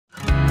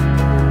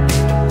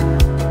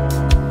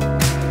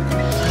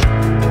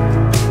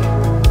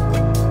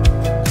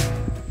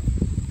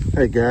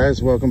Hey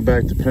guys, welcome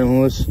back to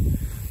Penniless.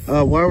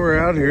 While we're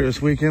out here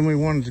this weekend, we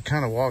wanted to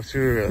kind of walk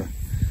through a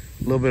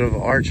little bit of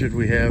orchard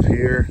we have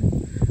here.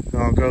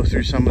 I'll go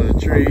through some of the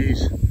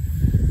trees.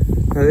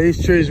 Now,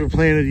 these trees were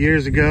planted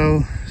years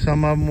ago.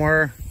 Some of them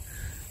were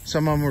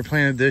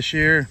planted this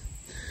year.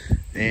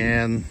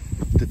 And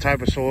the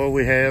type of soil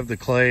we have, the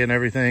clay and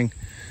everything,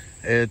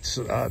 it's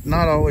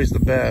not always the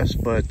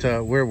best, but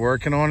we're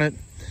working on it.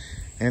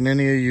 And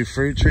any of you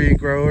fruit tree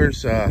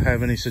growers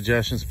have any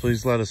suggestions,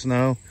 please let us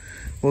know.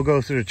 We'll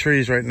go through the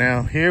trees right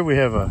now. Here we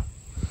have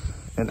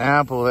an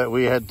apple that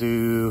we had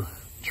to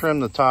trim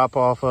the top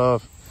off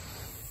of,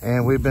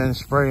 and we've been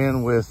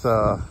spraying with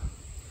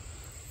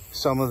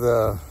some of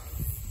the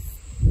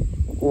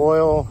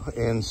oil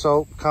and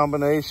soap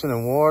combination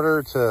and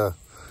water to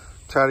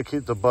try to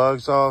keep the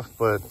bugs off,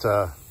 but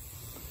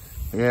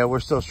yeah,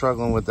 we're still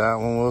struggling with that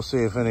one. We'll see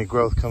if any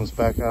growth comes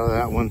back out of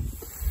that one.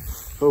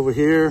 Over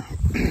here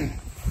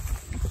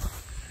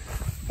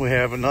we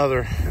have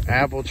another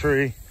apple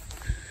tree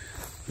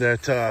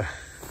that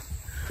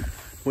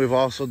we've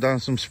also done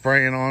some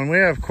spraying on. We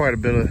have quite a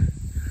bit of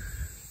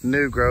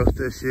new growth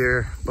this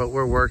year, but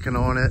we're working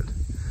on it.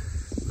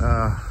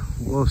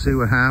 We'll see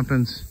what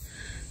happens.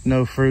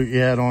 No fruit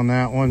yet on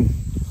that one.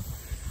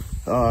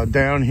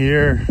 Down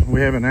here we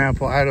have an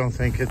apple. I don't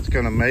think it's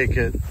gonna make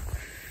it.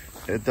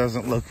 It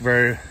doesn't look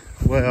very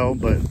well,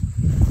 but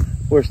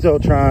we're still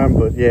trying.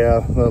 But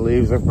yeah, the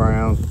leaves are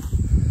brown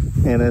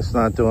and it's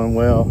not doing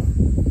well.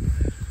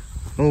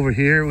 Over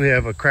here we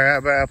have a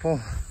crab apple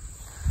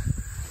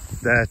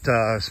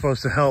that is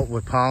supposed to help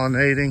with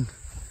pollinating.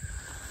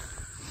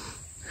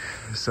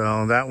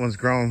 So that one's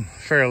grown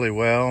fairly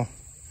well.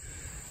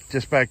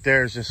 Just back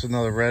there is just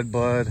another red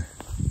bud.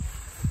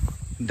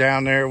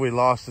 Down there we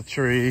lost a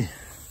tree.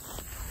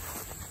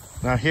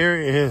 Now here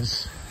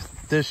is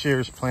this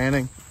year's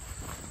planting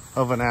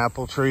of an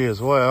apple tree as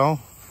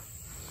well.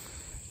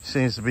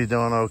 Seems to be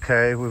doing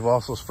okay. We've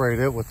also sprayed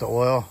it with the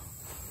oil.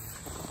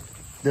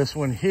 This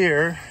one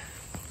here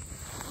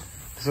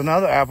is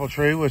another apple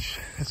tree, which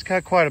it's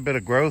got quite a bit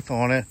of growth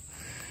on it.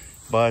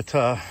 But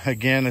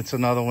again, it's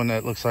another one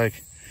that looks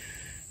like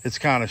it's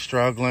kind of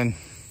struggling.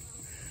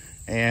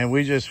 And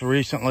we just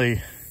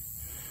recently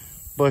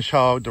bush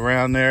hogged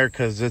around there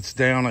because it's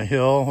down a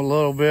hill a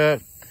little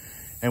bit.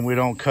 And we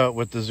don't cut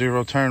with the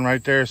zero turn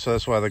right there. So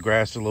that's why the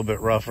grass is a little bit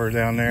rougher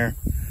down there.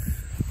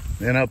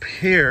 And up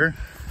here,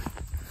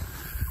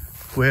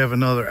 we have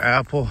another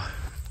apple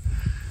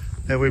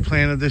that we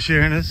planted this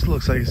year. And this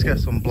looks like it's got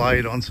some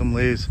blight on some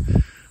leaves.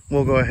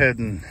 We'll go ahead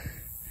and,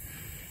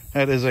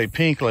 that is a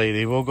pink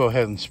lady. We'll go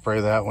ahead and spray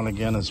that one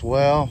again as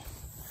well.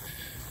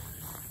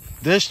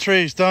 This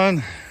tree's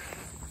done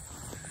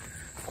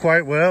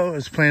quite well. It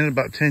was planted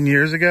about 10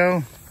 years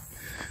ago.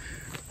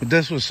 But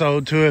this was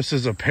sold to us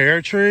as a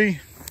pear tree.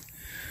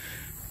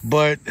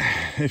 But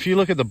if you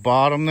look at the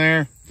bottom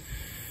there,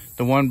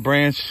 the one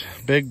branch,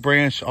 big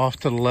branch off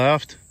to the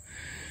left,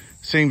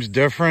 seems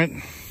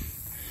different.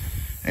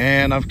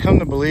 And I've come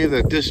to believe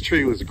that this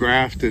tree was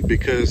grafted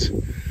because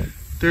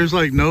there's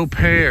like no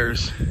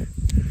pears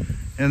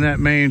in that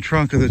main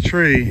trunk of the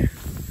tree.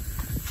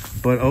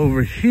 But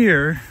over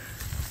here,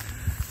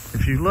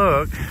 if you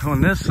look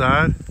on this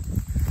side,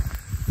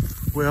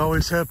 we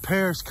always have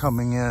pears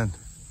coming in.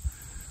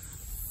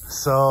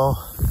 So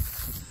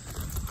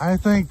I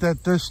think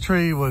that this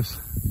tree was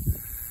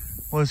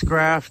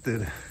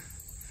grafted,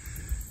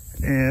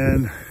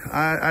 and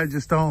I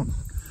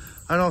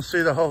don't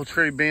see the whole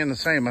tree being the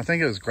same. I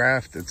think it was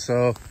grafted.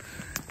 So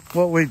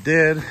what we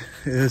did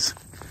is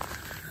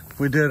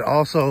we did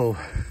also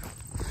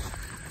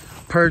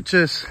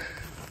purchase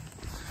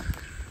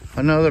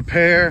another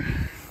pair.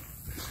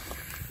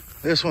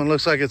 This one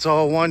looks like it's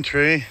all one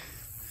tree,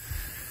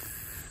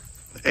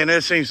 and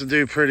it seems to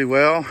do pretty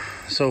well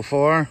so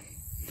far.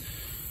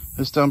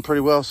 It's done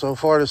pretty well so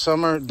far this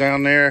summer.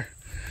 Down there,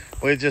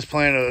 we just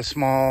planted a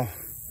small,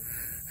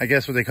 I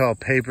guess what they call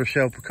paper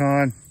shell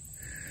pecan,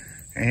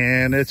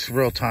 and it's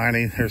real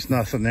tiny. There's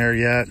nothing there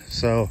yet.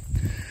 So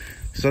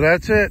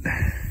that's it.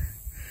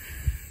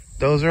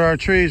 Those are our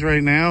trees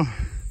right now,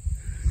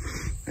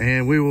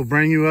 and we will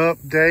bring you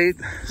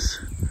updates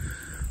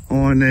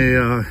on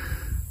a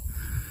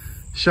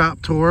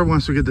shop tour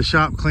once we get the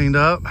shop cleaned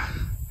up.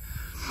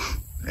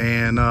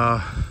 And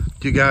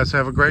you guys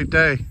have a great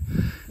day,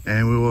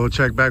 and we will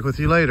check back with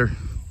you later.